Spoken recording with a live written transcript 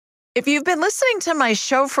If you've been listening to my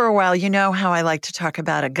show for a while, you know how I like to talk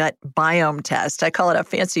about a gut biome test. I call it a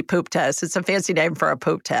fancy poop test. It's a fancy name for a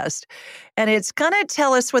poop test. And it's going to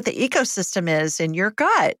tell us what the ecosystem is in your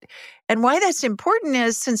gut. And why that's important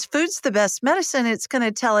is since food's the best medicine, it's going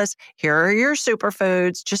to tell us here are your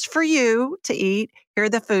superfoods just for you to eat. Here are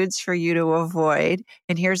the foods for you to avoid.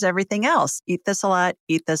 And here's everything else. Eat this a lot,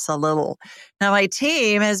 eat this a little. Now, my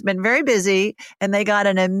team has been very busy and they got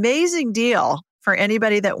an amazing deal for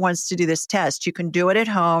anybody that wants to do this test. You can do it at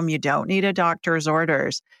home. You don't need a doctor's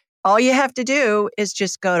orders. All you have to do is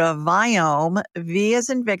just go to Viome, V as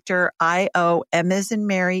in Victor, I-O-M as in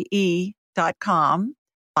Mary, E.com,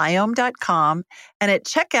 Viome.com. And at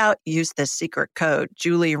checkout, use the secret code,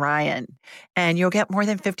 Julie Ryan, and you'll get more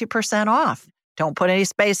than 50% off. Don't put any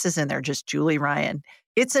spaces in there, just Julie Ryan.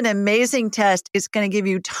 It's an amazing test. It's going to give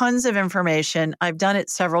you tons of information. I've done it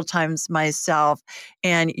several times myself,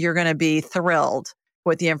 and you're going to be thrilled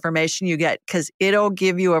with the information you get because it'll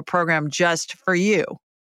give you a program just for you.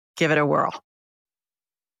 Give it a whirl.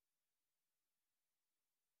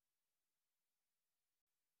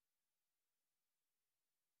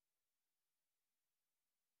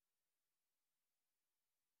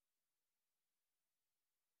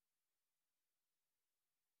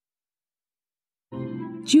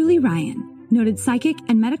 Julie Ryan, noted psychic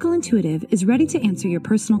and medical intuitive, is ready to answer your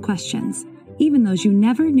personal questions, even those you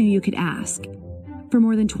never knew you could ask. For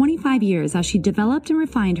more than 25 years, as she developed and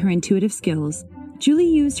refined her intuitive skills, Julie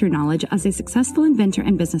used her knowledge as a successful inventor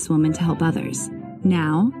and businesswoman to help others.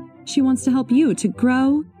 Now, she wants to help you to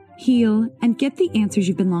grow, heal, and get the answers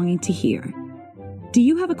you've been longing to hear. Do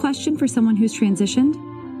you have a question for someone who's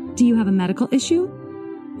transitioned? Do you have a medical issue?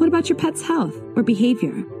 What about your pet's health or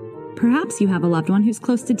behavior? Perhaps you have a loved one who's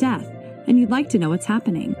close to death and you'd like to know what's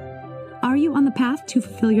happening. Are you on the path to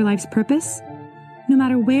fulfill your life's purpose? No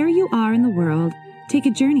matter where you are in the world, take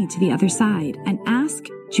a journey to the other side and ask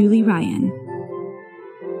Julie Ryan.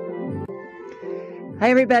 Hi,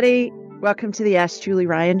 everybody. Welcome to the Ask Julie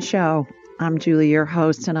Ryan Show. I'm Julie, your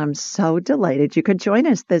host, and I'm so delighted you could join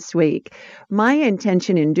us this week. My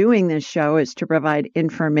intention in doing this show is to provide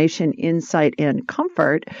information, insight, and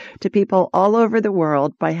comfort to people all over the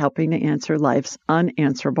world by helping to answer life's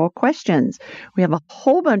unanswerable questions. We have a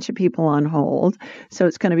whole bunch of people on hold, so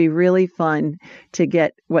it's going to be really fun to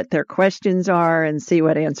get what their questions are and see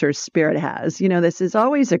what answers Spirit has. You know, this is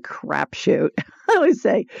always a crapshoot. I always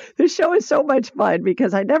say this show is so much fun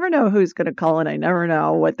because I never know who's going to call and I never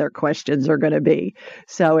know what their questions are going to be.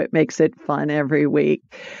 So it makes it fun every week.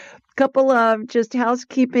 Couple of just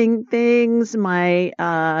housekeeping things. My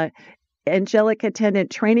angelic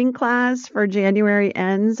attendant training class for January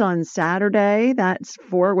ends on Saturday. That's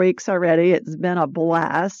 4 weeks already. It's been a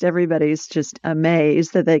blast. Everybody's just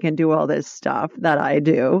amazed that they can do all this stuff that I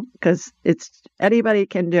do because anybody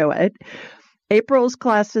can do it. April's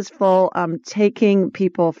class is full. I'm taking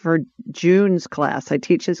people for June's class. I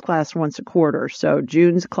teach this class once a quarter. So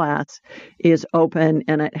June's class is open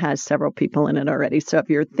and it has several people in it already. So if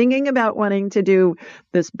you're thinking about wanting to do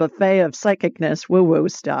this buffet of psychicness, woo-woo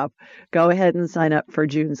stuff, go ahead and sign up for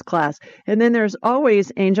June's class. And then there's always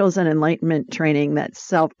Angels and Enlightenment training that's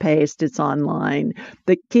self-paced. It's online.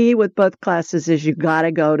 The key with both classes is you got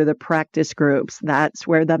to go to the practice groups. That's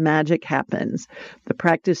where the magic happens. The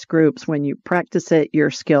practice groups, when you practice it,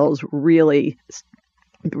 your skills really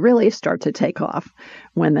start to take off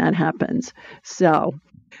when that happens. So,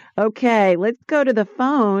 okay, let's go to the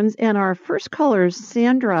phones. And our first caller is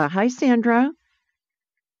Sandra. Hi, Sandra.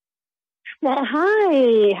 Well,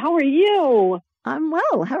 hi. How are you? I'm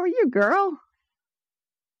well. How are you, girl?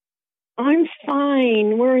 I'm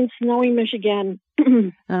fine. We're in snowy Michigan.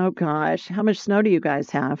 Oh, gosh. How much snow do you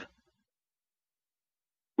guys have?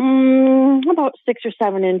 About 6 or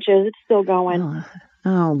 7 inches. It's still going.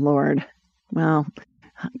 Oh, Lord. Well,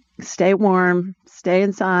 stay warm, stay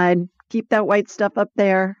inside, keep that white stuff up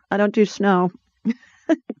there. I don't do snow.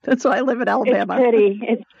 That's why I live in Alabama. It's pretty.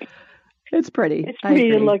 It's pretty. It's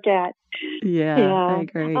pretty to look at. Yeah, I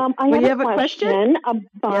agree. I have a question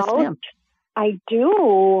about. Yes, ma'am. I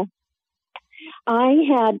do. I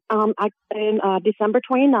had in December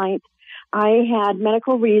 29th, I had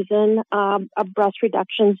medical reason of breast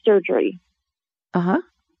reduction surgery. Uh-huh.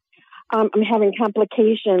 I'm having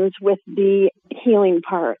complications with the healing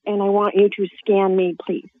part, and I want you to scan me,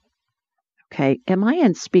 please. Okay. Am I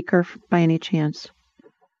in speaker by any chance?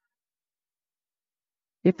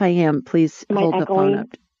 If I am, please hold the phone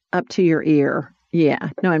up to your ear. Yeah.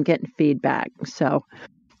 No, I'm getting feedback. So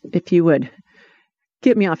if you would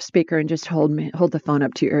get me off speaker and just hold the phone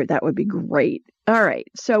up to your ear, that would be great. All right.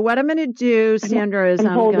 So what I'm going to do, Sandra, is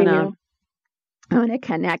I'm going to I want to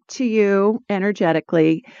connect to you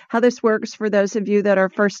energetically. How this works for those of you that are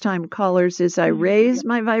first time callers is I raise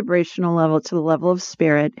my vibrational level to the level of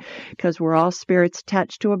spirit, because we're all spirits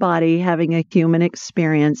attached to a body having a human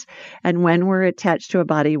experience. And when we're attached to a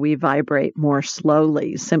body, we vibrate more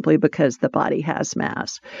slowly simply because the body has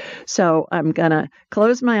mass. So I'm going to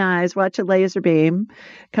close my eyes, watch a laser beam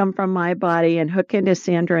come from my body and hook into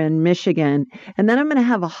Sandra in Michigan. And then I'm going to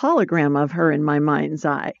have a hologram of her in my mind's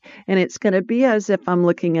eye. And it's going to be as if I'm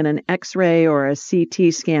looking at an X-ray or a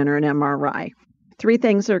CT scan or an MRI. Three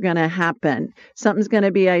things are going to happen. Something's going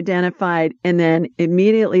to be identified, and then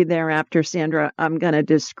immediately thereafter, Sandra, I'm going to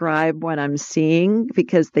describe what I'm seeing,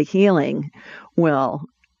 because the healing will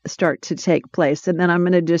start to take place. And then I'm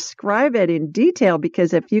going to describe it in detail,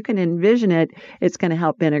 because if you can envision it, it's going to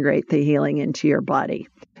help integrate the healing into your body.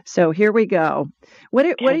 So here we go. What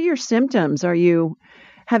are your symptoms? Are you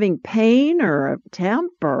having pain or a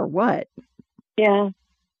temp or what? Yeah.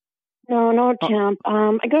 No temp.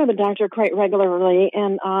 I go to the doctor quite regularly,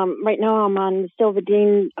 and right now I'm on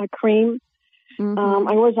Silvadene cream. Mm-hmm.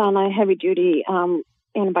 I was on a heavy-duty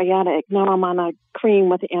antibiotic. Now I'm on a cream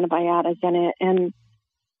with the antibiotics in it, and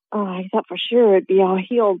I thought for sure it'd be all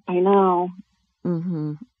healed by now.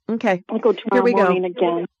 Mm-hmm. Okay. I'll go tomorrow morning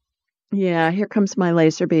again. Yeah, here comes my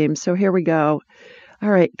laser beam. So here we go. All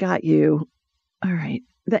right, got you. All right.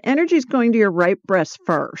 The energy is going to your right breast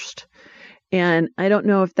first. And I don't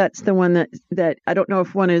know if that's the one that I don't know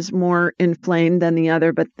if one is more inflamed than the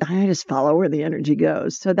other, but I just follow where the energy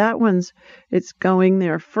goes. So that it's going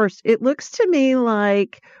there first. It looks to me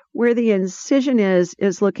like where the incision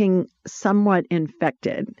is looking somewhat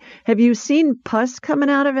infected. Have you seen pus coming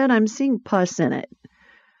out of it? I'm seeing pus in it.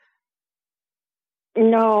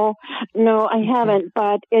 No, I haven't,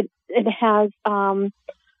 but it has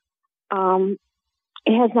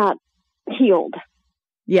not healed.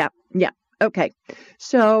 Yeah. Okay.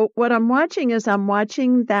 So what I'm watching is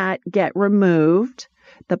that get removed,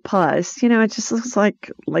 the pus. It just looks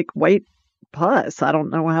like white pus. I don't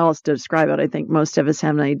know how else to describe it. I think most of us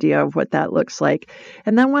have an idea of what that looks like.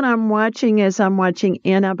 And then what I'm watching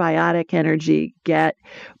antibiotic energy get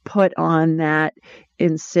put on that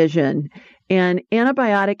incision. And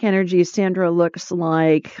antibiotic energy, Sandra, looks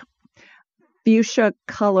like fuchsia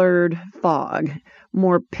colored fog,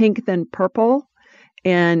 more pink than purple.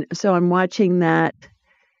 And so I'm watching that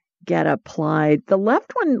get applied. The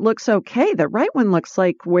left one looks okay. The right one looks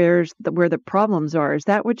like where the problems are. Is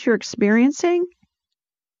that what you're experiencing?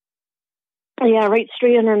 Yeah, right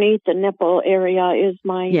straight underneath the nipple area is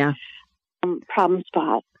my problem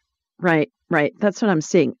spot. Right. That's what I'm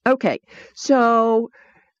seeing. Okay. So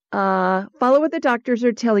follow what the doctors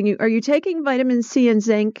are telling you. Are you taking vitamin C and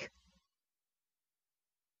zinc?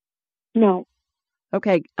 No.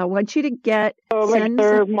 Okay, I want you to get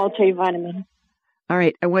regular multivitamin. All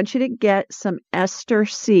right, I want you to get some Ester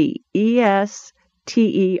C, Ester.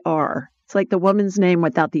 It's like the woman's name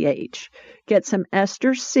without the H. Get some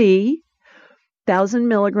Ester C, 1,000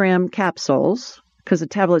 milligram capsules, because the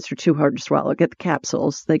tablets are too hard to swallow. Get the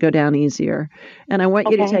capsules; they go down easier. And I want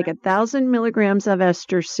you to take 1,000 milligrams of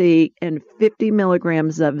Ester C and 50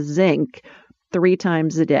 milligrams of zinc 3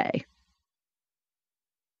 times a day.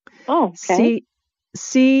 Oh, okay.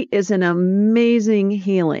 C is an amazing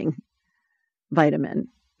healing vitamin.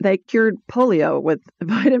 They cured polio with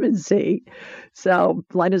vitamin C. So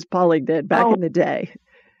Linus Pauling did back in the day.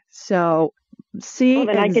 So C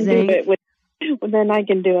and zinc. Then I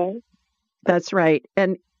can do it. That's right.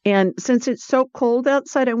 And since it's so cold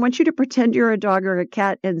outside, I want you to pretend you're a dog or a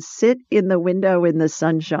cat and sit in the window in the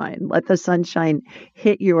sunshine. Let the sunshine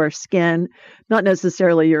hit your skin, not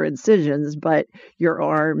necessarily your incisions, but your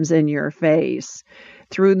arms and your face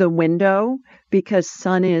through the window, because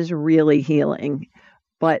sun is really healing.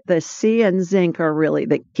 But the C and zinc are really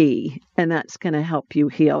the key, and that's going to help you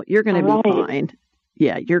heal. You're going to be fine.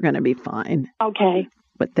 Yeah, you're going to be fine. Okay.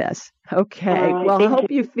 With this. Okay. Well, I hope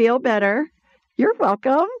you feel better. You're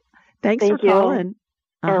welcome. Thanks for calling.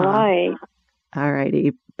 All right. All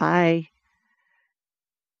righty. Bye.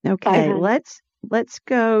 Okay. Bye, let's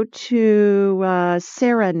go to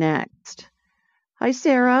Sarah next. Hi,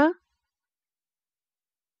 Sarah.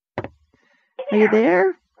 Are you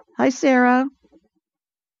there? Hi, Sarah.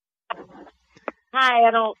 Hi.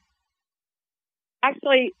 I don't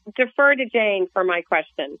actually defer to Jane for my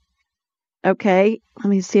question. Okay. Let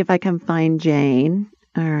me see if I can find Jane.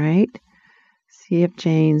 All right. See if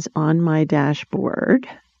Jane's on my dashboard.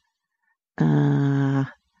 I'm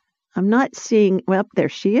not seeing. Well, there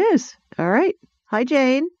she is. All right. Hi,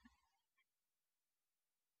 Jane.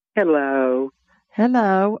 Hello.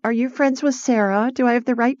 Hello. Are you friends with Sarah? Do I have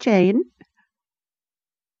the right Jane?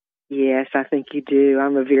 Yes, I think you do.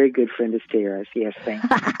 I'm a very good friend of Sarah's. Yes, thank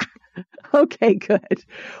you. Okay, good.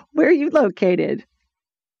 Where are you located?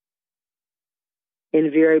 In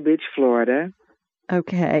Vero Beach, Florida.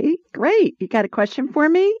 Okay, great. You got a question for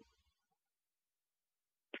me?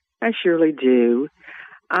 I surely do.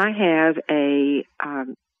 I have a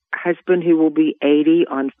husband who will be 80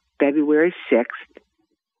 on February 6th.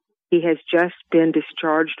 He has just been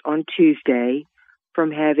discharged on Tuesday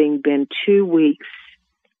from having been 2 weeks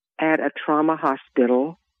at a trauma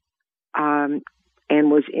hospital and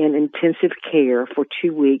was in intensive care for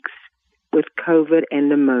 2 weeks with COVID and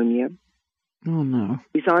pneumonia. Oh, no.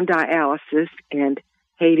 He's on dialysis and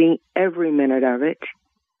hating every minute of it.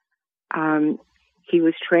 He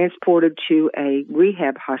was transported to a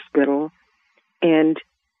rehab hospital, and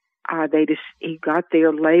he got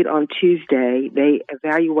there late on Tuesday. They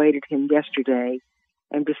evaluated him yesterday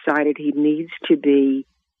and decided he needs to be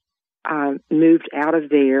moved out of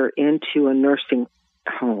there into a nursing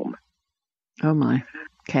home. Oh, my.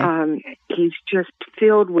 Okay. He's just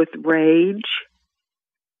filled with rage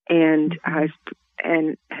and has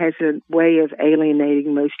a way of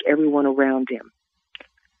alienating most everyone around him.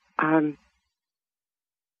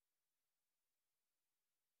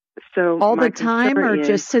 So all the time, or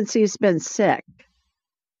just since he's been sick?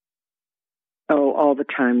 Oh, all the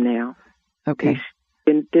time now. Okay.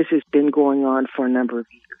 This has been going on for a number of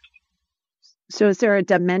years. So is there a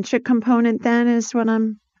dementia component then, is what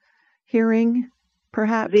I'm hearing,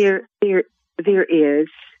 perhaps? There is.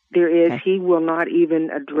 Okay. He will not even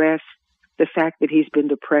address the fact that he's been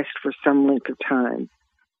depressed for some length of time.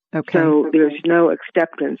 Okay. So there's no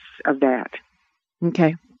acceptance of that.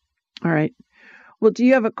 Okay. All right. Well, do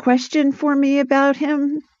you have a question for me about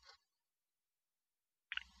him?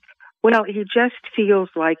 Well, he just feels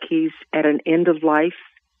like he's at an end-of-life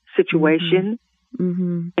situation.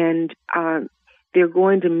 Mm-hmm. And they're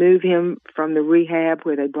going to move him from the rehab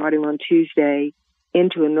where they brought him on Tuesday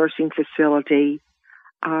into a nursing facility.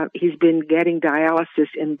 He's been getting dialysis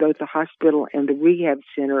in both the hospital and the rehab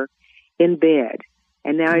center in bed.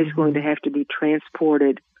 And now he's going to have to be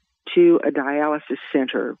transported to a dialysis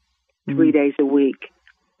center 3 days a week.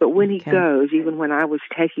 But when he goes, even when I was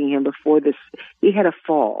taking him before this, he had a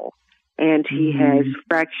fall, and he has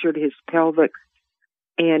fractured his pelvic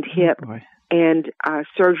and hip, and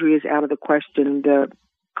surgery is out of the question. The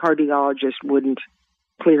cardiologist wouldn't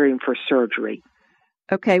clear him for surgery.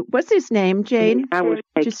 Okay. What's his name, Jane?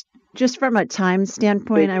 Just from a time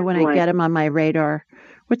standpoint, I want to get him on my radar.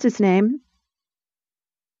 What's his name?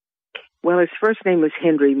 Well, his first name is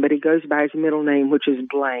Henry, but he goes by his middle name, which is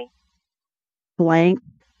Blaine. Blank,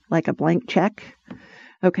 like a blank check?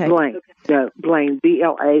 Okay. Blaine. Blaine,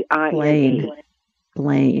 B-L-A-I-N-E.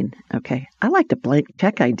 Blaine. Okay. I like the blank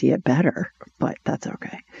check idea better, but that's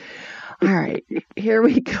okay. All right. Here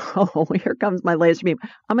we go. Here comes my laser beam.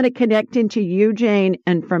 I'm going to connect into you, Jane,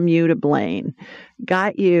 and from you to Blaine.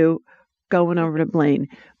 Got you. Going over to Blaine.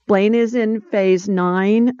 Blaine is in phase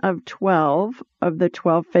 9 of 12 of the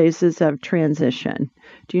 12 phases of transition.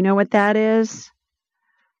 Do you know what that is?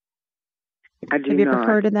 I do Have you ever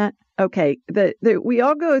heard of that? Okay. We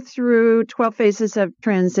all go through 12 phases of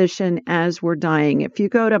transition as we're dying. If you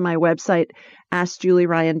go to my website,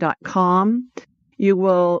 AskJulieRyan.com, you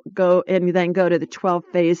will go and then go to the 12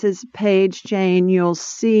 phases page, Jane. You'll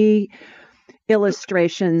see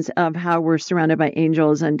illustrations of how we're surrounded by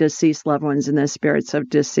angels and deceased loved ones and the spirits of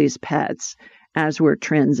deceased pets as we're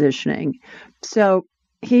transitioning. So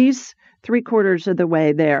he's 3/4 of the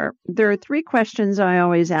way there. There are 3 questions I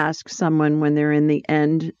always ask someone when they're in the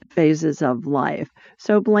end phases of life.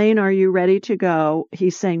 So, Blaine, are you ready to go?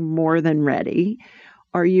 He's saying more than ready.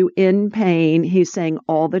 Are you in pain? He's saying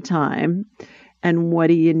all the time. And what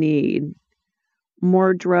do you need?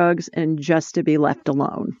 More drugs and just to be left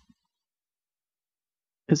alone,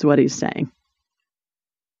 is what he's saying.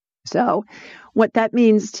 So, what that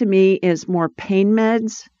means to me is more pain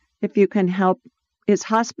meds, if you can help. Is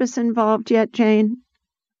hospice involved yet, Jane?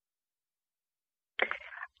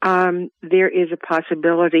 There is a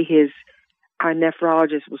possibility. His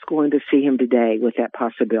nephrologist was going to see him today with that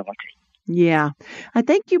possibility. Yeah. I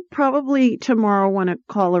think you probably tomorrow want to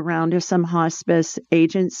call around to some hospice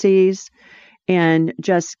agencies and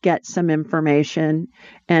just get some information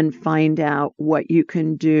and find out what you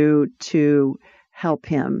can do to help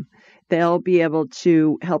him. They'll be able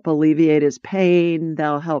to help alleviate his pain.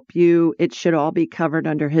 They'll help you. It should all be covered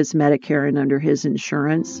under his Medicare and under his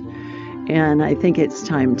insurance. And I think it's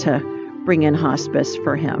time to bring in hospice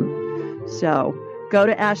for him. So go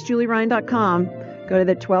to AskJulieRyan.com, go to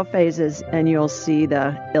the 12 phases, and you'll see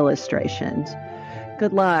the illustrations.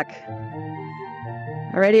 Good luck.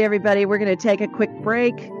 Alrighty, everybody, we're going to take a quick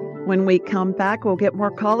break. When we come back, we'll get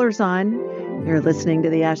more callers on. You're listening to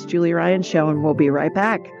the Ask Julie Ryan Show, and we'll be right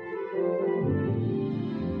back.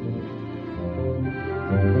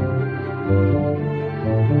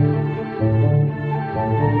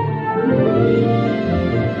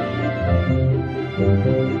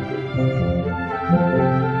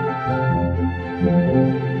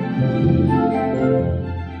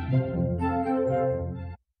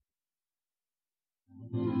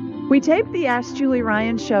 We tape the Ask Julie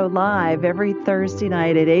Ryan Show live every Thursday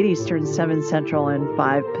night at 8 Eastern, 7 Central, and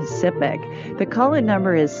 5 Pacific. The call-in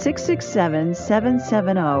number is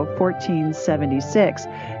 667-770-1476,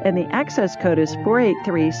 and the access code is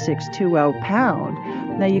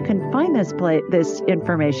 483620#. Now, you can find this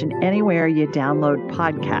information anywhere you download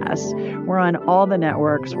podcasts. We're on all the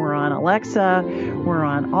networks. We're on Alexa. We're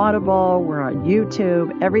on Audible. We're on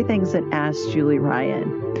YouTube. Everything's at Ask Julie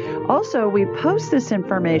Ryan. Also, we post this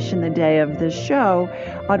information the day of the show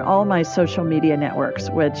on all my social media networks,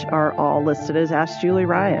 which are all listed as Ask Julie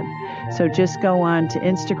Ryan. So just go on to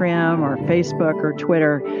Instagram or Facebook or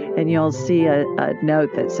Twitter, and you'll see a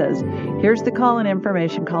note that says, here's the call-in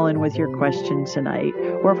information. Call in with your question tonight.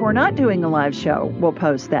 Or if we're not doing a live show, we'll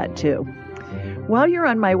post that too. While you're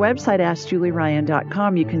on my website,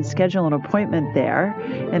 AskJulieRyan.com, you can schedule an appointment there,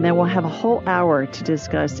 and then we'll have a whole hour to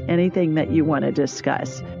discuss anything that you want to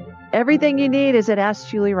discuss. Everything you need is at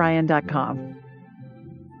AskJulieRyan.com.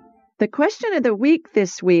 The question of the week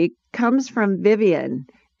this week comes from Vivian,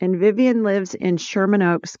 and Vivian lives in Sherman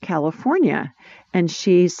Oaks, California. And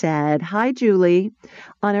she said, "Hi, Julie.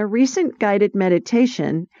 On a recent guided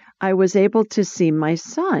meditation, I was able to see my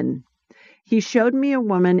son. He showed me a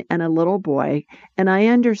woman and a little boy, and I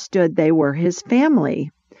understood they were his family.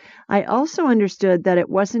 I also understood that it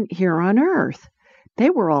wasn't here on earth. They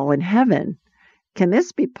were all in heaven. Can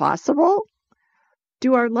this be possible?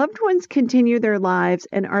 Do our loved ones continue their lives,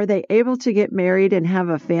 and are they able to get married and have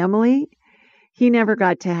a family? He never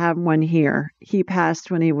got to have one here. He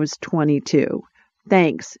passed when he was 22.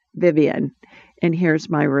 Thanks, Vivian." And here's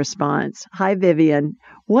my response. Hi, Vivian.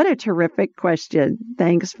 What a terrific question.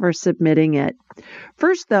 Thanks for submitting it.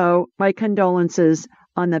 First, though, my condolences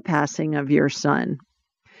on the passing of your son.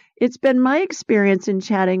 It's been my experience in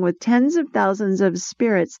chatting with tens of thousands of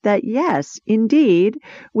spirits that, yes, indeed,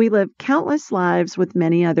 we live countless lives with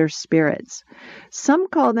many other spirits. Some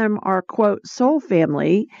call them our, quote, soul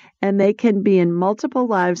family, and they can be in multiple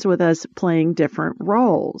lives with us playing different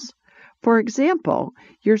roles. For example,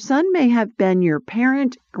 your son may have been your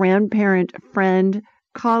parent, grandparent, friend,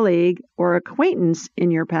 colleague, or acquaintance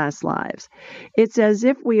in your past lives. It's as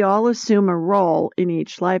if we all assume a role in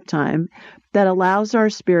each lifetime that allows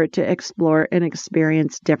our spirit to explore and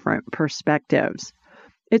experience different perspectives.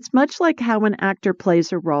 It's much like how an actor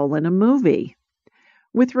plays a role in a movie.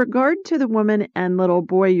 With regard to the woman and little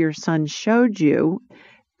boy your son showed you,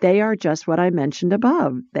 they are just what I mentioned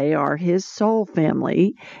above. They are his soul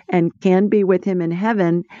family and can be with him in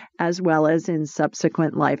heaven as well as in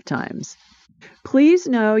subsequent lifetimes. Please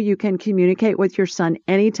know you can communicate with your son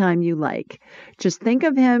anytime you like. Just think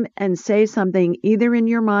of him and say something either in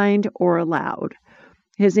your mind or aloud.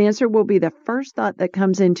 His answer will be the first thought that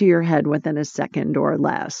comes into your head within a second or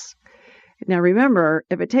less. Now remember,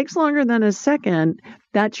 if it takes longer than a second,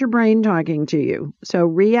 that's your brain talking to you. So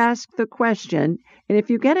re-ask the question, and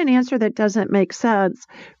if you get an answer that doesn't make sense,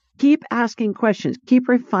 keep asking questions. Keep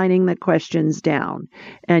refining the questions down,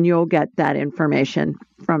 and you'll get that information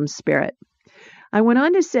from Spirit. I went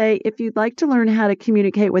on to say, if you'd like to learn how to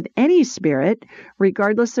communicate with any spirit,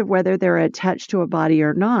 regardless of whether they're attached to a body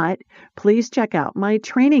or not, please check out my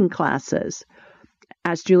training classes.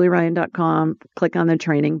 AskJulieRyan.com, click on the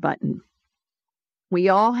training button. We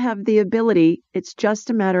all have the ability. It's just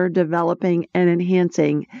a matter of developing and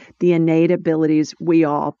enhancing the innate abilities we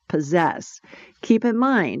all possess. Keep in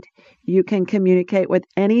mind, you can communicate with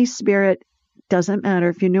any spirit. Doesn't matter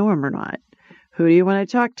if you know him or not. Who do you want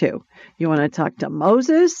to talk to? You want to talk to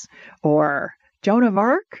Moses or Joan of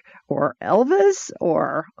Arc or Elvis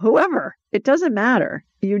or whoever? It doesn't matter.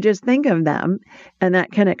 You just think of them, and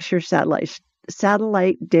that connects your satellite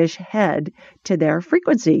dish head to their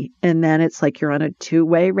frequency. And then it's like you're on a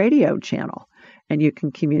two-way radio channel, and you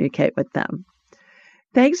can communicate with them.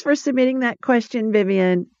 Thanks for submitting that question,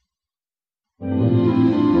 Vivian.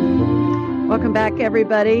 Welcome back,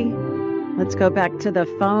 everybody. Let's go back to the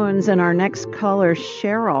phones, and our next caller,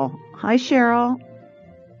 Cheryl. Hi, Cheryl.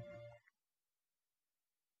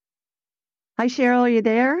 Hi, Cheryl. Are you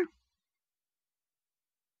there?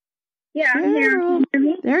 Yeah, I'm here. Can you hear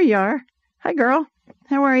me? There you are. Hi, girl.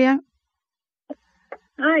 How are you?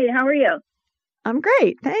 Hi, how are you? I'm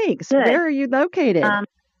great, thanks. Good. Where are you located?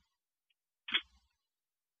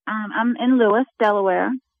 I'm in Lewis,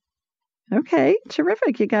 Delaware. Okay,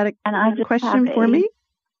 terrific. You got a question for me?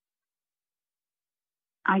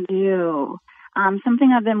 I do.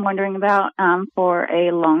 Something I've been wondering about for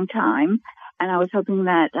a long time, and I was hoping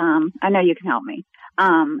that I know you can help me.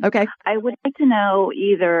 Okay. I would like to know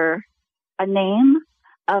either a name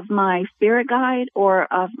of my spirit guide or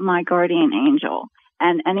of my guardian angel,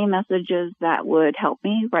 and any messages that would help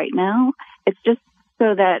me right now. It's just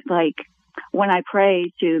so that, like, when I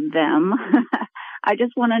pray to them, I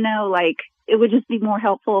just want to know, like, it would just be more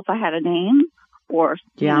helpful if I had a name or,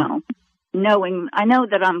 you know, knowing, I know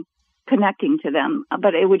that I'm connecting to them,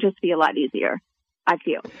 but it would just be a lot easier, I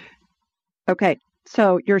feel. Okay.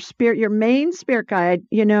 So your main spirit guide,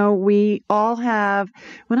 you know, we all have,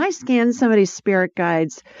 when I scan somebody's spirit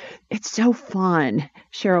guides, it's so fun,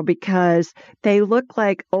 Cheryl, because they look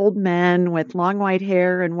like old men with long white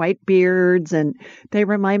hair and white beards, and they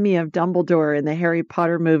remind me of Dumbledore in the Harry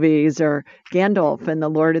Potter movies or Gandalf in the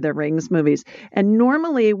Lord of the Rings movies. And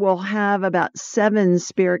normally we'll have about 7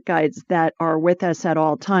 spirit guides that are with us at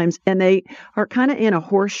all times, and they are kind of in a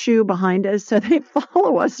horseshoe behind us, so they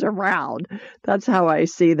follow us around. That's how I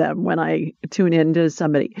see them when I tune into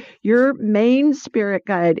somebody. Your main spirit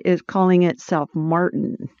guide is calling itself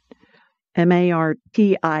Martin,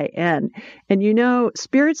 Martin. And you know,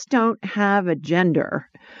 spirits don't have a gender,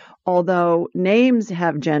 although names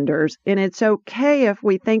have genders. And it's okay if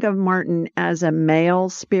we think of Martin as a male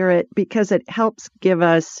spirit because it helps give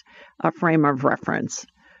us a frame of reference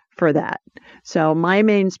for that. So my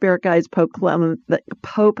main spirit guide is Pope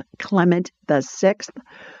Clement VI.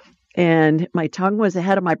 And my tongue was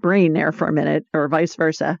ahead of my brain there for a minute, or vice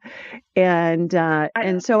versa. And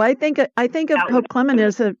so I think of Pope Clement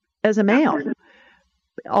as a male,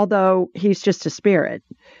 although he's just a spirit,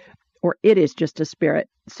 or it is just a spirit.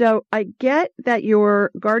 So I get that your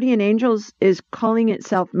guardian angels is calling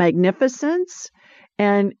itself Magnificence,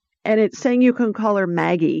 and it's saying you can call her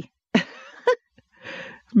Maggie.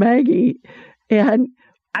 Maggie. And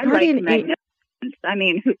I like Magnificence. I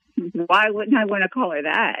mean, why wouldn't I want to call her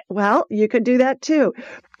that? Well, you could do that too.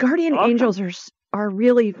 Guardian angels are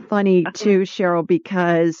really funny too, Cheryl,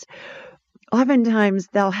 because oftentimes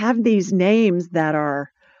they'll have these names that are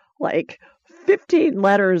like 15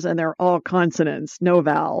 letters and they're all consonants, no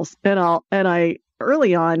vowels. And I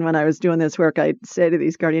early on when I was doing this work, I'd say to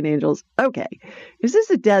these guardian angels, okay, is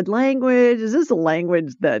this a dead language? Is this a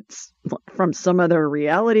language that's from some other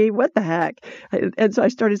reality? What the heck? And so I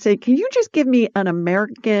started saying, can you just give me an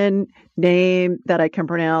American name that I can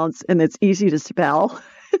pronounce and that's easy to spell?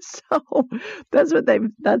 So that's what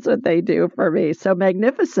they do for me. So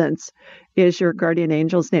Magnificence is your guardian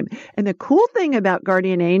angel's name. And the cool thing about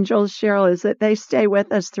guardian angels, Cheryl, is that they stay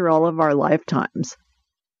with us through all of our lifetimes.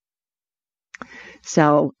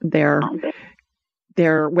 So they're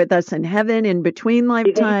with us in heaven in between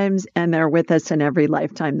lifetimes, and they're with us in every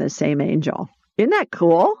lifetime, the same angel. Isn't that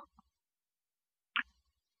cool?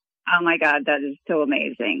 Oh my God, that is so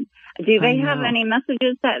amazing. Do they have any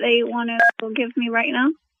messages that they want to give me right now?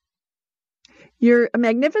 Your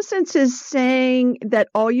Magnificence is saying that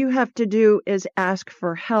all you have to do is ask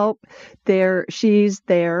for help. She's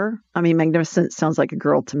there. I mean, Magnificence sounds like a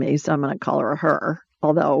girl to me, so I'm going to call her her.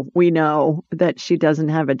 Although we know that she doesn't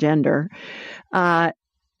have a gender.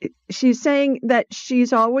 She's saying that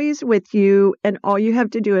she's always with you, and all you have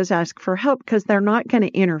to do is ask for help because they're not going to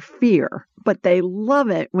interfere, but they love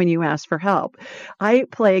it when you ask for help. I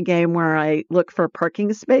play a game where I look for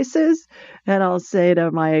parking spaces, and I'll say to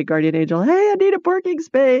my guardian angel, hey, I need a parking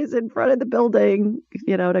space in front of the building,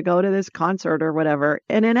 to go to this concert or whatever.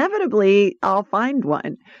 And inevitably, I'll find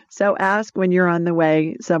one. So ask when you're on the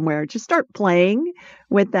way somewhere. Just start playing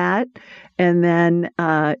with that, and then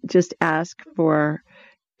just ask for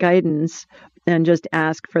guidance and just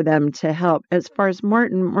ask for them to help. As far as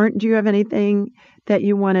Martin, do you have anything that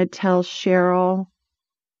you want to tell Cheryl?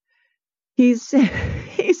 He's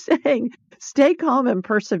saying, stay calm and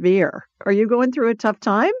persevere. Are you going through a tough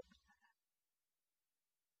time?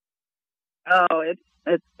 Oh,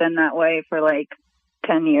 it's been that way for like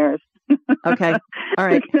 10 years. Okay. All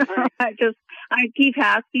right. I keep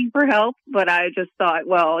asking for help, but I just thought,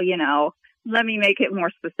 well, let me make it more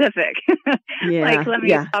specific. Let me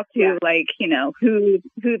talk to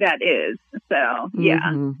who that is. So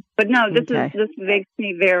yeah, but no, this makes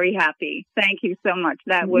me very happy. Thank you so much.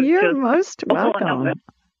 That was You're most welcome.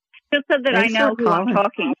 Just so that Thanks I know who calling. I'm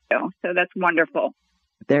talking to. So that's wonderful.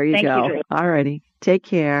 There you go. All righty. Take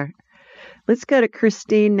care. Let's go to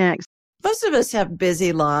Christine next. Most of us have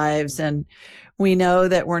busy lives, and we know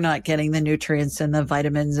that we're not getting the nutrients and the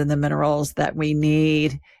vitamins and the minerals that we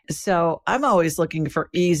need. So I'm always looking for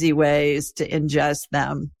easy ways to ingest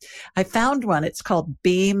them. I found one. It's called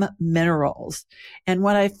Beam Minerals. And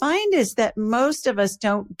what I find is that most of us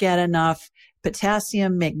don't get enough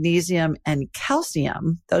potassium, magnesium, and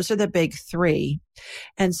calcium. Those are the big three.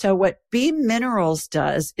 And so what Beam Minerals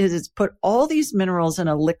does is it's put all these minerals in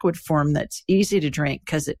a liquid form that's easy to drink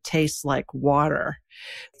because it tastes like water.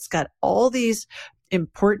 It's got all these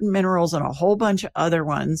important minerals and a whole bunch of other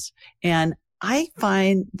ones. And I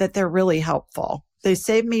find that they're really helpful. They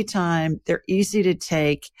save me time. They're easy to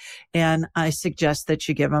take. And I suggest that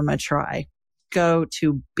you give them a try. Go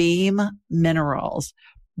to Beam Minerals,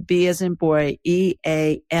 B as in boy,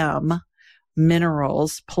 EAM,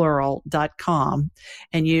 minerals, plural.com,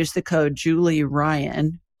 and use the code Julie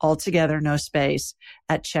Ryan, all together, no space,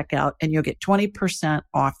 at checkout, and you'll get 20%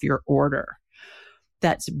 off your order.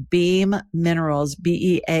 That's Beam Minerals,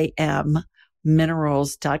 BEAM,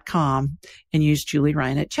 minerals.com, and use Julie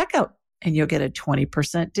Ryan at checkout, and you'll get a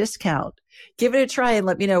 20% discount. Give it a try and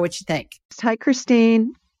let me know what you think. Hi,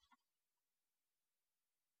 Christine.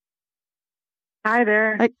 Hi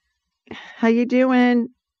there. Hi. How you doing?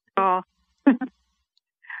 Oh,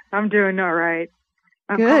 I'm doing all right.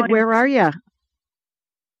 Good. Where are you?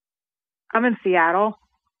 I'm in Seattle.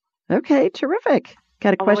 Okay, terrific.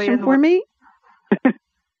 Got a question for me?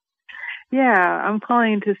 Yeah, I'm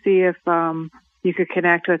calling to see if you could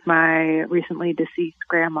connect with my recently deceased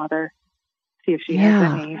grandmother. See if she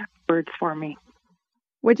has any words for me.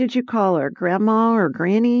 What did you call her? Grandma or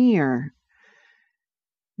Granny or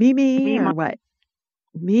Mimi or what?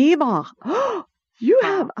 Mima. Oh, you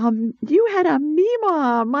had a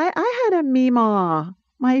Mima. I had a Mima.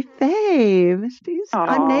 My fave.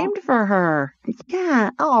 I'm named for her. Yeah.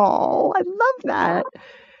 Oh, I love that.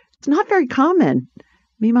 It's not very common.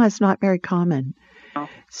 Mima is not very common. Oh.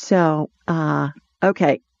 So,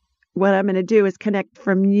 okay. What I'm going to do is connect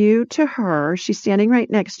from you to her. She's standing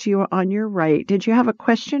right next to you on your right. Did you have a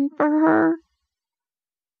question for her?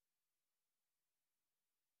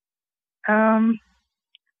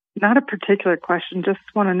 Not a particular question. Just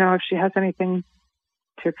want to know if she has anything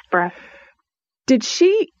to express. Did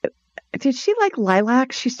she like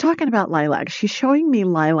lilacs? She's talking about lilacs. She's showing me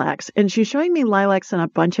lilacs, and she's showing me lilacs in a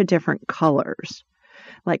bunch of different colors,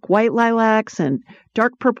 like white lilacs and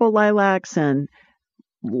dark purple lilacs and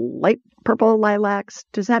light purple lilacs.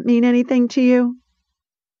 Does that mean anything to you?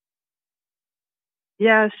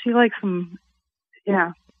 Yeah, she likes them.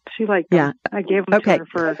 Yeah, she liked them. Yeah. I gave them to her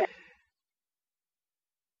for...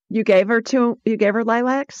 You gave her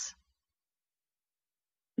lilacs?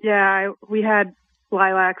 Yeah, we had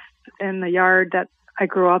lilacs in the yard that I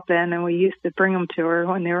grew up in, and we used to bring them to her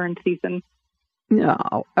when they were in season.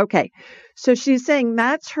 No. Okay. So she's saying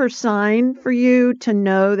that's her sign for you to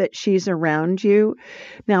know that she's around you.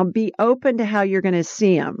 Now be open to how you're going to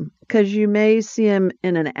see them, because you may see them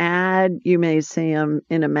in an ad. You may see them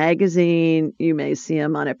in a magazine. You may see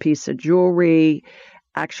them on a piece of jewelry,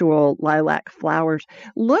 actual lilac flowers.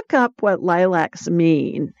 Look up what lilacs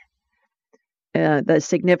mean, the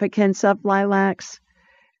significance of lilacs,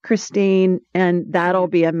 Christine, and that'll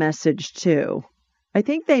be a message too. I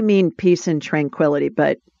think they mean peace and tranquility,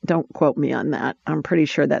 but don't quote me on that. I'm pretty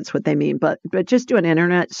sure that's what they mean. But just do an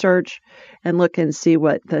internet search and look and see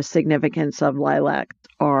what the significance of lilacs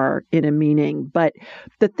are in a meaning. But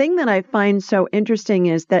the thing that I find so interesting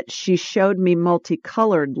is that she showed me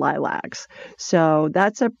multicolored lilacs. So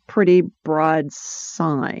that's a pretty broad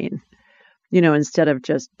sign. You know, instead of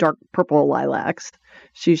just dark purple lilacs,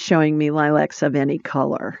 she's showing me lilacs of any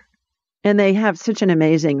color. And they have such an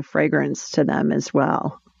amazing fragrance to them as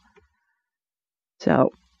well.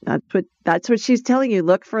 So that's what she's telling you.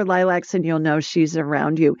 Look for lilacs and you'll know she's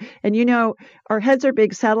around you. And you know, our heads are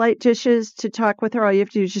big satellite dishes. To talk with her, all you have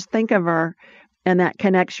to do is just think of her, and that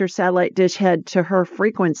connects your satellite dish head to her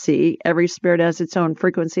frequency. Every spirit has its own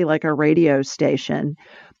frequency, like a radio station.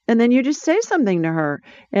 And then you just say something to her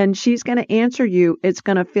and she's going to answer you. It's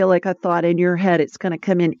going to feel like a thought in your head. It's going to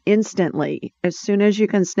come in instantly as soon as you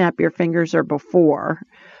can snap your fingers or before.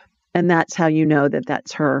 And that's how you know that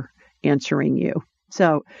that's her answering you.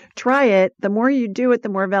 So try it. The more you do it, the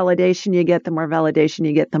more validation you get. The more validation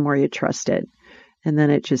you get, the more you trust it. And then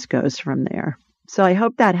it just goes from there. So I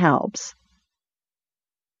hope that helps.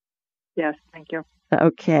 Yes, thank you.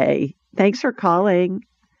 Okay. Thanks for calling.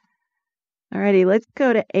 All righty, let's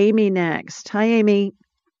go to Amy next. Hi, Amy.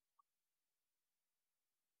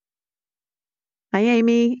 Hi,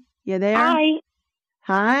 Amy. You there? Hi.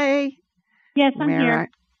 Hi. Yes, I'm here.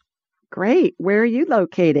 Great. Where are you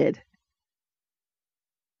located?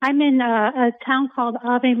 I'm in a town called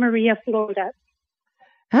Ave Maria, Florida.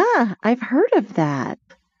 Ah, I've heard of that.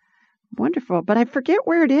 Wonderful, but I forget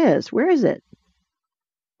where it is. Where is it?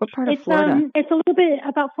 What part of Florida? It's a little bit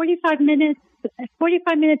about 45 minutes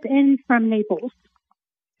in from Naples.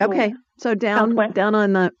 Okay, so down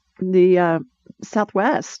on the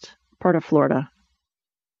southwest part of Florida.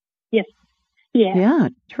 Yes. Yeah. Yeah,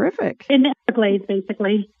 terrific. In the Everglades,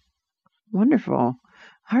 basically. Wonderful.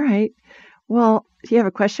 All right. Well, do you have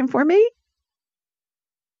a question for me?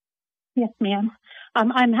 Yes, ma'am.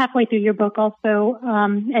 I'm halfway through your book also,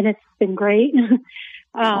 and it's been great.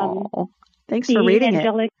 Thanks for reading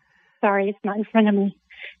it. Sorry, it's not in front of me.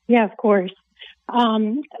 Yeah, of course.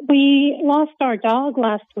 We lost our dog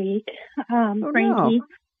last week, Frankie,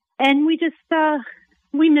 and we just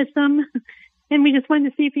we miss him, and we just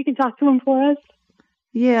wanted to see if you can talk to him for us.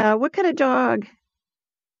 Yeah, what kind of dog?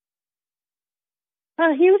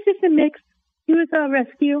 He was just a mix. He was a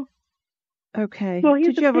rescue. Okay. Well, he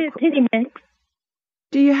was a pity mix.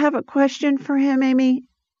 Do you have a question for him, Amy?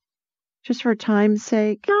 Just for time's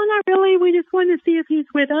sake? No, not really. We just wanted to see if he's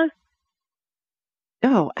with us.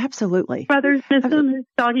 Oh, absolutely. Brothers miss him, his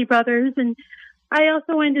doggy brothers. And I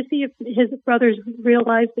also wanted to see if his brothers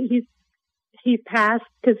realize that he's passed,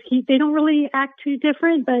 because they don't really act too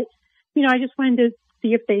different. But, I just wanted to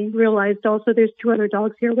see if they realized also there's 2 other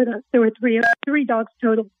dogs here with us. There were three dogs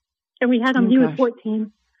total. And we had him. He was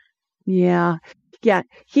 14. Yeah. Yeah.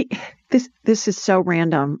 This is so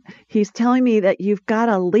random. He's telling me that you've got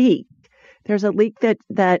a leak. There's a leak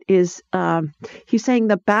that is, he's saying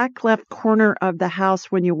the back left corner of the house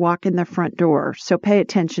when you walk in the front door. So pay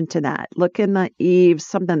attention to that. Look in the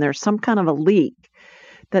eaves, there's some kind of a leak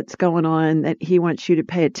that's going on that he wants you to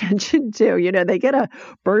pay attention to. They get a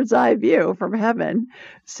bird's eye view from heaven.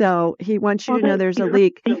 So he wants you to know there's a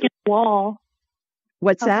leak. Wall.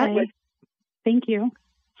 What's that? Thank you.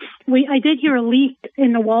 I did hear a leak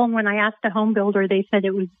in the wall, and when I asked the home builder, they said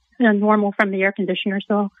it was normal from the air conditioner.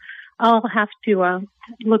 So I'll have to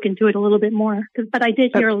look into it a little bit more. But I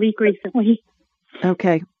did hear a leak recently.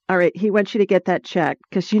 Okay. All right. He wants you to get that checked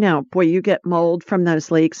because, you get mold from those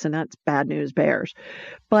leaks, and that's bad news bears.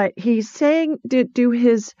 But he's saying, do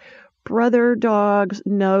his brother dogs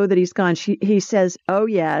know that he's gone? He says, oh,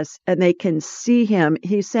 yes, and they can see him.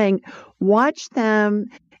 He's saying, watch them.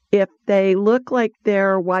 If they look like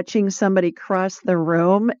they're watching somebody cross the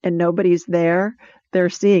room and nobody's there, they're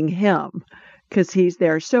seeing him because he's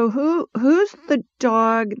there. So who's the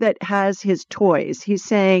dog that has his toys? He's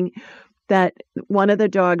saying that one of the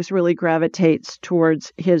dogs really gravitates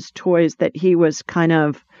towards his toys that he was kind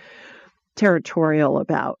of territorial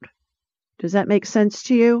about. Does that make sense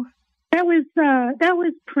to you? That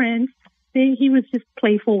was Prince. He was just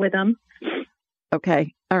playful with them.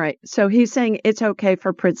 Okay. All right. So he's saying it's okay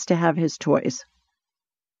for Prince to have his toys.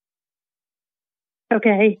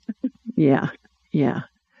 Okay. Yeah.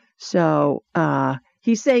 So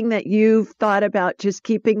he's saying that you've thought about just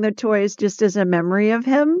keeping the toys just as a memory of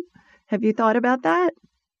him. Have you thought about that?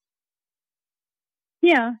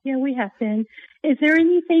 Yeah, we have been. Is there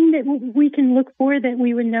anything that we can look for that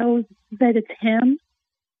we would know that it's him?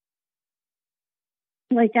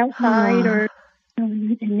 Like outside or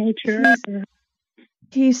in nature?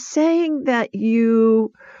 He's saying that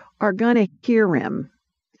you are going to hear him.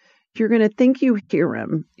 You're going to think you hear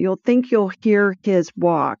him. You'll think you'll hear his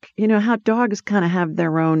walk. You know how dogs kind of have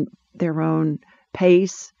their own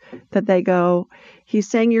pace that they go. He's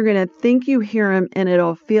saying you're going to think you hear him, and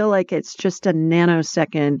it'll feel like it's just a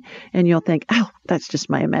nanosecond, and you'll think, oh, that's just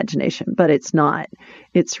my imagination. But it's not.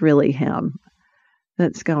 It's really him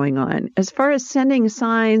that's going on. As far as sending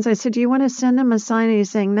signs, I said, do you want to send him a sign? And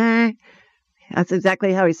he's saying, nah. That's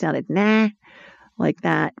exactly how he sounded. Nah, like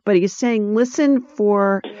that. But he's saying, listen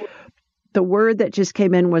for the word that just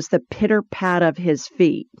came in was the pitter pat of his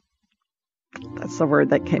feet. That's the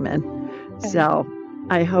word that came in. Okay. So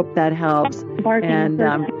I hope that helps. And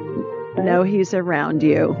know he's around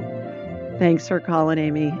you. Thanks for calling,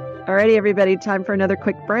 Amy. All righty, everybody. Time for another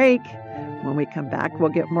quick break. When we come back, we'll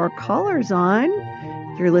get more callers on.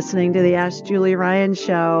 You're listening to the Ask Julie Ryan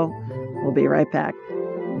Show. We'll be right back.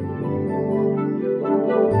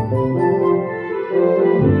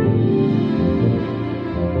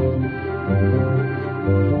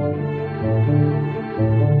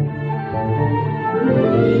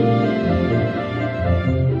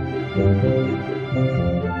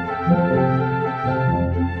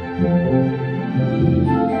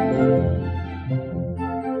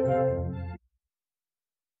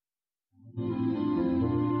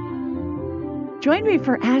 Join me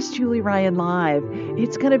for Ask Julie Ryan Live.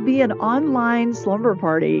 It's going to be an online slumber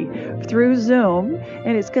party through Zoom,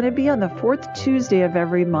 and it's going to be on the fourth Tuesday of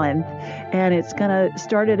every month. And it's going to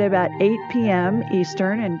start at about 8 p.m.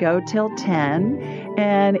 Eastern and go till 10.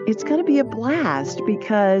 And it's going to be a blast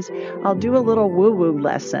because I'll do a little woo-woo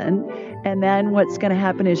lesson. And then what's going to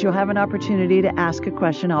happen is you'll have an opportunity to ask a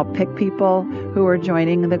question. I'll pick people who are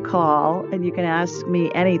joining the call, and you can ask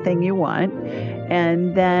me anything you want.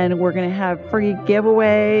 And then we're going to have free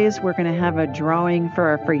giveaways. We're going to have a drawing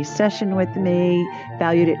for a free session with me,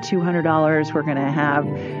 valued at $200. We're going to have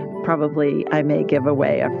I may give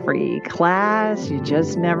away a free class. You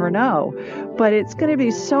just never know. But it's going to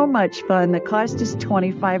be so much fun. The cost is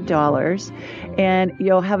 $25, and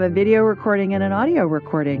you'll have a video recording and an audio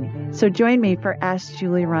recording. So join me for Ask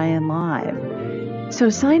Julie Ryan Live.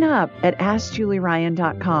 So sign up at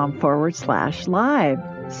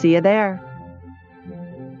AskJulieRyan.com/live. See you there.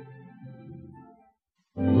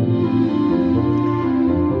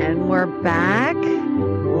 And we're back.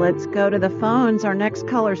 Let's go to the phones. Our next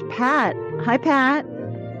caller's Pat. Hi, Pat.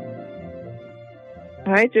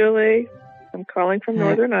 Hi, Julie. I'm calling from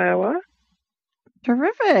Northern Iowa.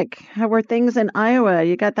 Terrific. How were things in Iowa?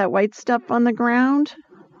 You got that white stuff on the ground?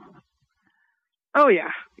 Oh, yeah.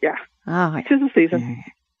 Oh, it's the season.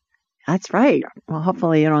 That's right. Well,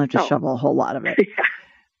 hopefully you don't have to shovel a whole lot of it. Yeah.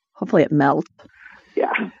 Hopefully it melts.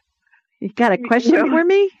 Yeah. You got a question for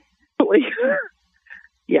me?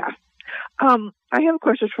 Yeah. I have a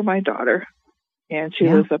question for my daughter, and she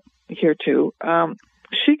lives up here too.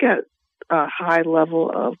 She got a high level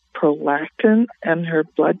of prolactin in her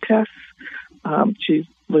blood tests. She's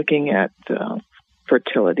looking at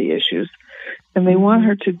fertility issues, and they want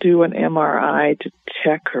her to do an MRI to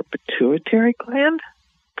check her pituitary gland.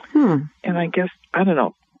 And I guess, I don't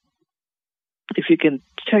know if you can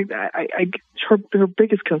check that. Her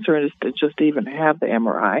biggest concern is to just even have the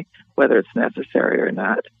MRI, whether it's necessary or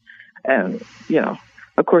not. And,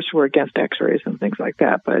 of course, we're against x-rays and things like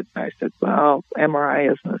that. But I said, well,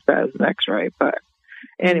 MRI isn't as bad as an x-ray. But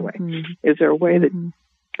anyway, is there a way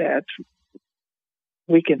that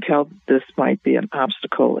we can tell this might be an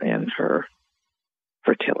obstacle in her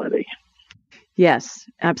fertility? Yes,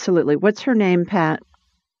 absolutely. What's her name, Pat?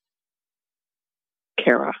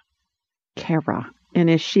 Kara. And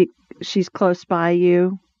is she's close by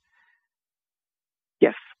you?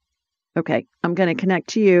 Yes. Okay. I'm going to connect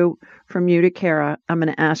to you, from you to Kara. I'm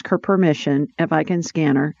going to ask her permission if I can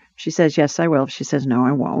scan her. She says, yes, I will. If she says, no,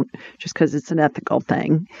 I won't, just because it's an ethical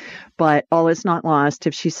thing. But all is not lost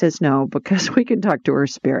if she says no, because we can talk to her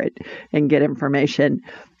spirit and get information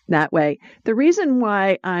that way. The reason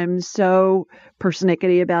why I'm so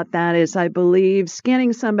persnickety about that is I believe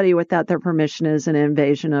scanning somebody without their permission is an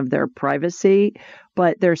invasion of their privacy,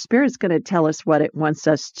 but their spirit's going to tell us what it wants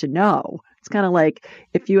us to know. It's kind of like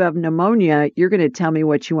if you have pneumonia, you're going to tell me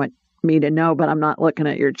what you want me to know, but I'm not looking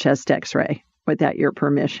at your chest x-ray without your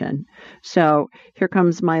permission. So here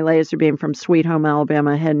comes my laser beam from Sweet Home,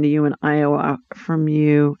 Alabama, heading to you in Iowa, from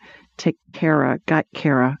you to Kara. Got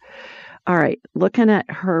Kara. All right, looking at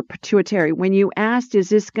her pituitary. When you asked, is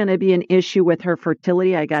this going to be an issue with her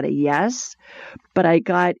fertility? I got a yes, but I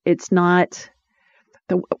got it's not.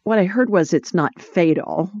 What I heard was it's not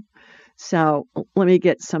fatal. So let me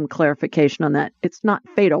get some clarification on that. It's not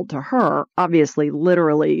fatal to her, obviously,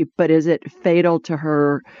 literally, but is it fatal to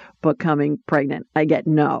her becoming pregnant? I get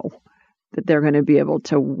no, that they're going to be able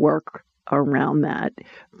to work around that.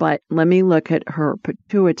 But let me look at her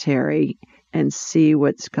pituitary and see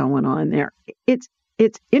what's going on there.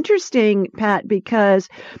 It's interesting, Pat, because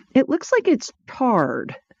it looks like it's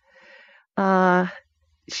tarred. What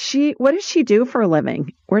does she do for a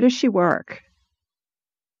living? Where does she work?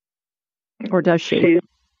 Or does she? She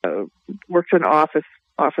works in an office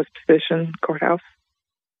position, courthouse.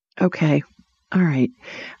 Okay. All right.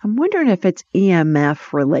 I'm wondering if it's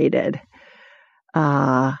EMF related.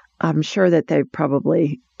 I'm sure that they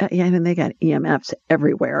probably, they got EMFs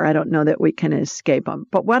everywhere. I don't know that we can escape them.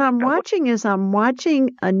 But what I'm watching is a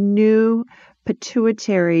new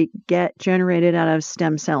pituitary get generated out of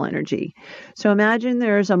stem cell energy. So imagine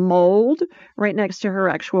there's a mold right next to her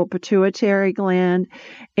actual pituitary gland,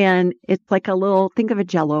 and it's like think of a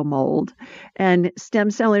Jell-O mold, and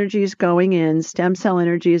stem cell energy is going in. Stem cell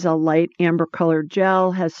energy is a light amber colored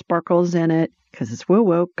gel, has sparkles in it, because it's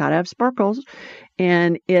woo-woo, gotta have sparkles.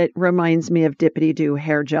 And it reminds me of Dippity-Doo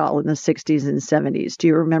hair gel in the 60s and 70s. Do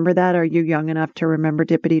you remember that? Are you young enough to remember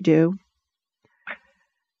Dippity-Doo?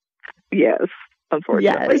 Yes,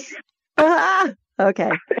 unfortunately. Yes.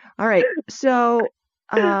 Okay. All right. So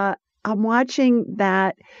I'm watching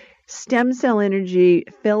that stem cell energy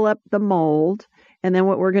fill up the mold And then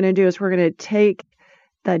what we're going to do is we're going to take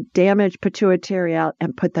the damaged pituitary out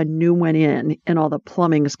and put the new one in, and all the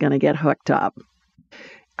plumbing is going to get hooked up.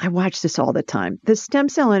 I watch this all the time. The stem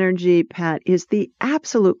cell energy, Pat, is the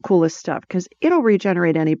absolute coolest stuff because it'll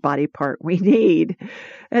regenerate any body part we need.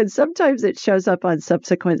 And sometimes it shows up on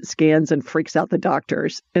subsequent scans and freaks out the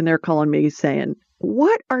doctors. And they're calling me saying,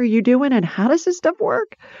 what are you doing and how does this stuff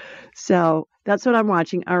work? So that's what I'm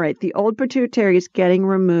watching. All right. The old pituitary is getting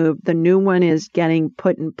removed. The new one is getting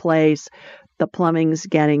put in place. The plumbing's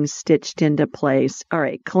getting stitched into place. All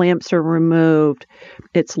right. Clamps are removed.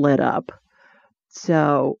 It's lit up.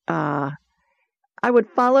 So I would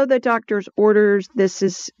follow the doctor's orders. This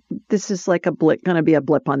is like a blip, going to be a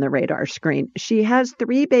blip on the radar screen. She has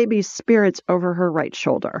 3 baby spirits over her right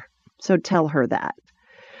shoulder. So tell her that.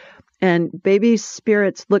 And baby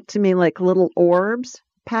spirits look to me like little orbs.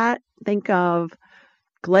 Pat, think of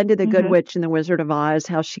Glenda the Good Witch in The Wizard of Oz,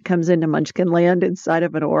 how she comes into Munchkin Land inside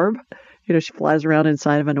of an orb. You know, she flies around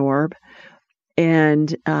inside of an orb. And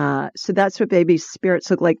so that's what baby spirits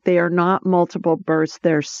look like. They are not multiple births.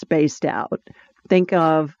 They're spaced out. Think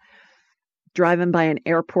of driving by an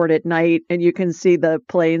airport at night and you can see the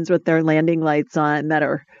planes with their landing lights on that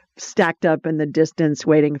are stacked up in the distance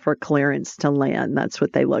waiting for clearance to land. That's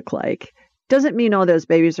what they look like. Doesn't mean all those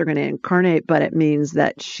babies are going to incarnate, but it means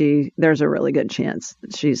that there's a really good chance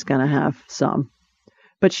that she's going to have some.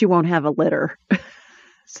 But she won't have a litter.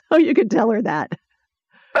 So you can tell her that.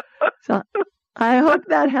 So I hope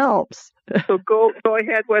that helps. So go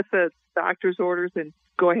ahead with the doctor's orders and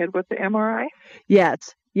go ahead with the MRI?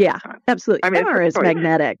 Yes. Yeah, absolutely. I mean, MRI is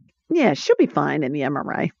magnetic. Yeah, she'll be fine in the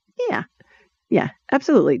MRI. Yeah,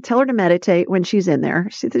 absolutely. Tell her to meditate when she's in there.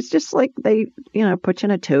 It's just like they, put you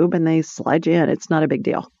in a tube and they slide you in. It's not a big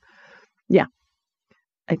deal. Yeah,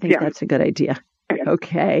 I think that's a good idea.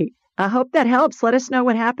 Okay. I hope that helps. Let us know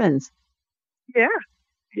what happens. Yeah.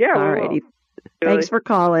 All righty. Thanks for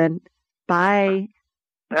calling. Bye.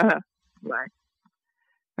 Bye. All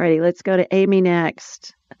righty. Let's go to Amy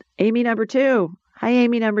next. Amy number 2. Hi,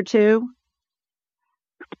 Amy number 2.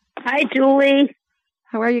 Hi, Julie.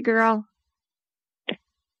 How are you, girl?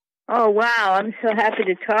 Oh, wow. I'm so happy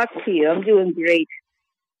to talk to you. I'm doing great.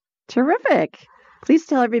 Terrific. Please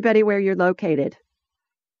tell everybody where you're located.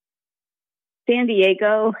 San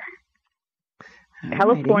Diego,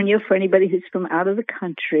 California, for anybody who's from out of the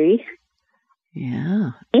country.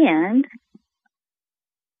 Yeah. And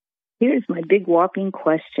here's my big whopping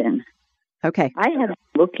question. Okay. I have been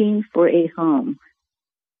looking for a home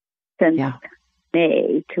since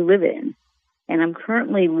May to live in. And I'm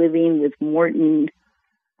currently living with Morton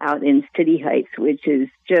out in City Heights, which has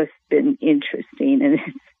just been interesting. And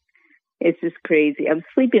it's just crazy. I'm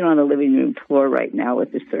sleeping on the living room floor right now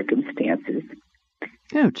with the circumstances.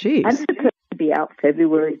 Oh, geez. I'm supposed to be out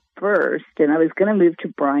February 1st, and I was going to move to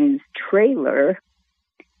Brian's trailer,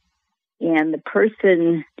 and the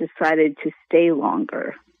person decided to stay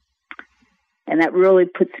longer. And that really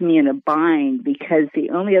puts me in a bind because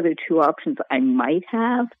the only other 2 options I might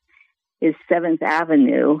have is 7th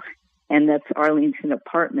Avenue, and that's Arlington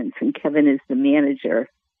Apartments, and Kevin is the manager.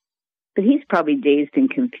 But he's probably dazed and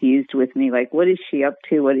confused with me, like, what is she up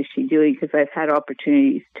to? What is she doing? Because I've had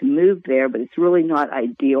opportunities to move there, but it's really not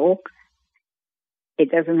ideal.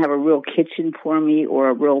 It doesn't have a real kitchen for me or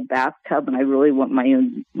a real bathtub, and I really want my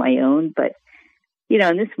own. But,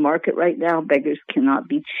 in this market right now, beggars cannot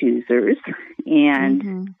be choosers,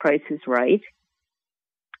 and price is right.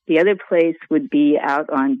 The other place would be out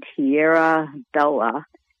on Tierra Bella,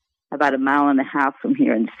 about 1.5 miles from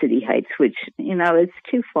here in City Heights, which, it's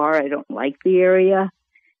too far. I don't like the area.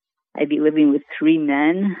 I'd be living with 3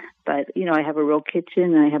 men, but, I have a real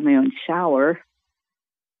kitchen and I have my own shower.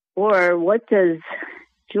 Or what does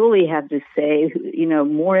Julie have to say?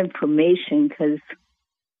 More information, because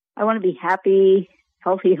I want to be happy,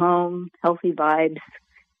 healthy home, healthy vibes,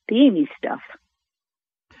 the Amy stuff.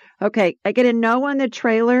 Okay, I get a no on the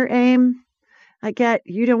trailer, Aim. I get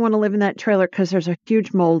you don't want to live in that trailer because there's a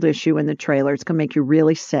huge mold issue in the trailer. It's going to make you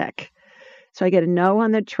really sick. So I get a no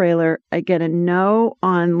on the trailer. I get a no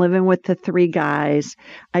on living with the 3 guys.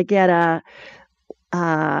 I get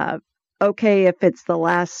a okay if it's the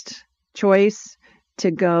last choice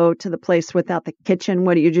to go to the place without the kitchen.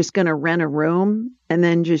 What, are you just going to rent a room and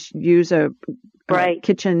then just use a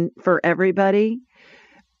kitchen for everybody?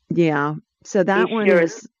 Yeah. So that one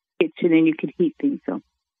is kitchen and you can heat things up.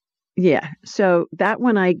 Yeah. So that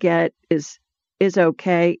one I get is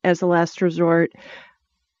okay as a last resort.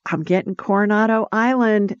 I'm getting Coronado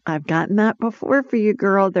Island. I've gotten that before for you,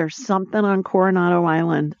 girl. There's something on Coronado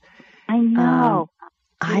Island. I know.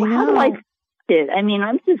 I know. How do I fit it? I mean,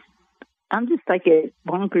 I'm just I'm just like at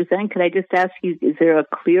bonkers end. Could I just ask you, is there a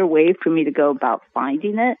clear way for me to go about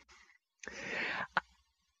finding it?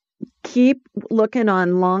 Keep looking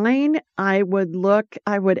online. I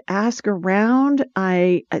would ask around.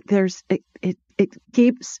 It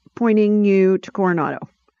keeps pointing you to Coronado.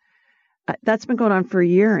 That's been going on for a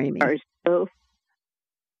year, Amy. So,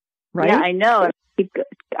 right? Yeah, I know.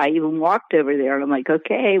 I even walked over there and I'm like,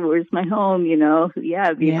 okay, where's my home? Yeah,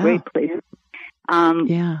 it'd be a great place.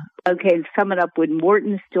 Okay, to sum it up, would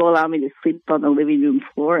Morton still allow me to sleep on the living room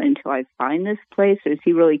floor until I find this place, or is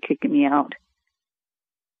he really kicking me out?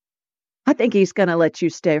 I think he's going to let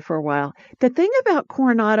you stay for a while. The thing about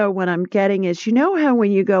Coronado, what I'm getting is, how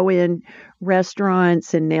when you go in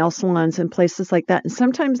restaurants and nail salons and places like that, and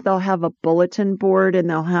sometimes they'll have a bulletin board and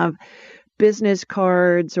they'll have business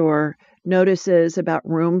cards or notices about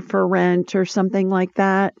room for rent or something like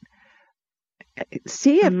that.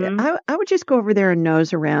 See if I would just go over there and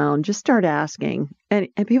nose around, just start asking, and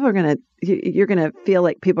people are you're gonna feel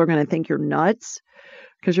like people are gonna think you're nuts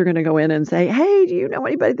because you're gonna go in and say, hey, do you know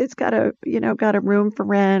anybody that's got a room for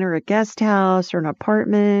rent or a guest house or an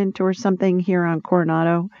apartment or something here on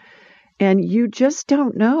Coronado? And you just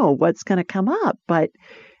don't know what's gonna come up, but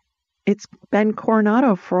it's been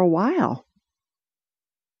Coronado for a while.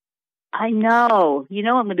 I know.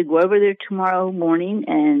 I'm going to go over there tomorrow morning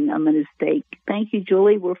and I'm going to say, thank you,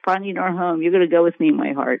 Julie. We're finding our home. You're going to go with me in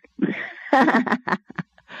my heart.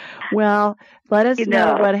 Well, let us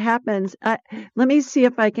know what happens. Let me see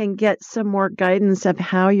if I can get some more guidance of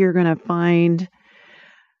how you're going to find.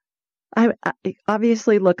 I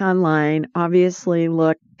obviously look online, obviously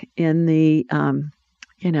look in the,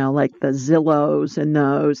 like the Zillows and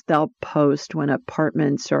those. They'll post when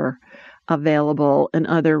apartments are available and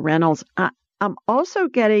other rentals. I'm also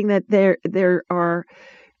getting that there are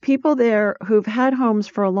people there who've had homes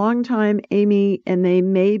for a long time, Amy, and they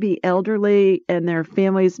may be elderly and their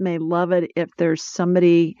families may love it if there's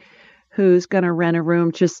somebody who's going to rent a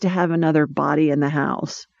room just to have another body in the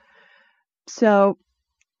house. So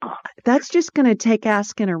that's just going to take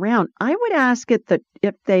asking around. I would ask if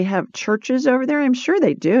they have churches over there. I'm sure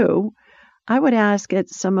they do. I would ask at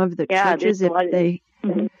some of the churches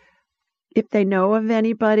if they know of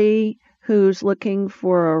anybody who's looking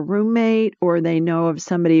for a roommate, or they know of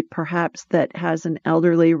somebody perhaps that has an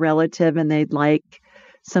elderly relative and they'd like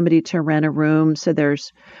somebody to rent a room so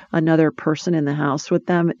there's another person in the house with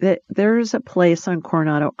them. There's a place on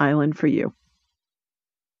Coronado Island for you.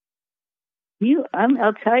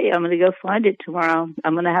 I'll tell you, I'm going to go find it tomorrow.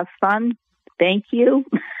 I'm going to have fun. Thank you.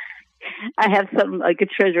 I have something like a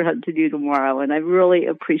treasure hunt to do tomorrow, and I really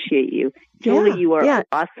appreciate you. Julie, you are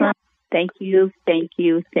awesome. Thank you, thank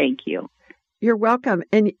you, thank you. You're welcome.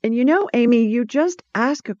 And Amy, you just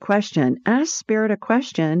ask a question, ask Spirit a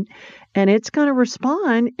question, and it's going to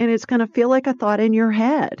respond, and it's going to feel like a thought in your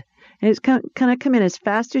head. And it's going to come in as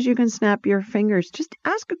fast as you can snap your fingers. Just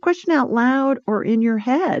ask a question out loud or in your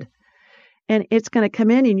head. And it's going to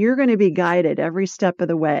come in and you're going to be guided every step of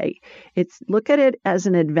the way. Look at it as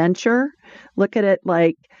an adventure. Look at it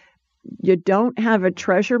like you don't have a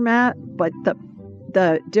treasure map, but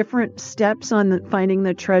the different steps on finding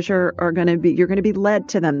the treasure you're going to be led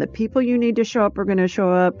to them. The people you need to show up are going to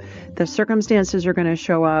show up. The circumstances are going to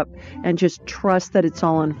show up, and just trust that it's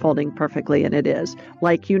all unfolding perfectly. And it is.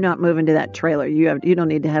 Like you not moving to that trailer. You don't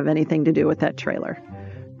need to have anything to do with that trailer.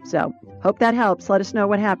 So hope that helps. Let us know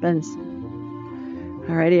what happens.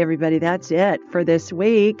 All righty, everybody. That's it for this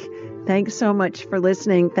week. Thanks so much for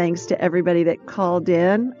listening. Thanks to everybody that called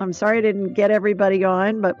in. I'm sorry I didn't get everybody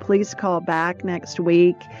on, but please call back next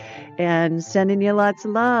week. And sending you lots of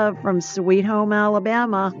love from Sweet Home,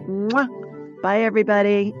 Alabama. Mwah. Bye,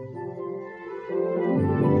 everybody.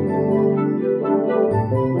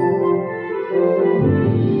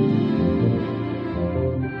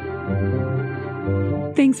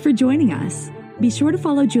 Thanks for joining us. Be sure to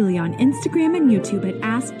follow Julie on Instagram and YouTube at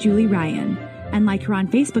Ask Julie Ryan, and like her on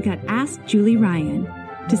Facebook at Ask Julie Ryan.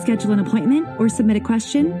 To schedule an appointment or submit a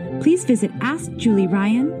question, please visit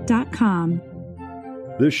AskJulieRyan.com.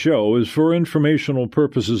 This show is for informational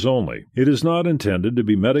purposes only. It is not intended to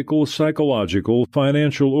be medical, psychological,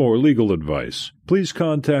 financial, or legal advice. Please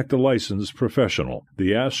contact a licensed professional.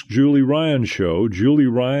 The Ask Julie Ryan Show, Julie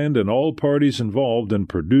Ryan and all parties involved in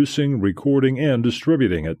producing, recording, and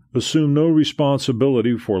distributing it assume no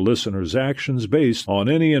responsibility for listeners' actions based on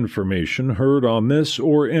any information heard on this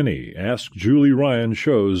or any Ask Julie Ryan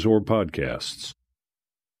shows or podcasts.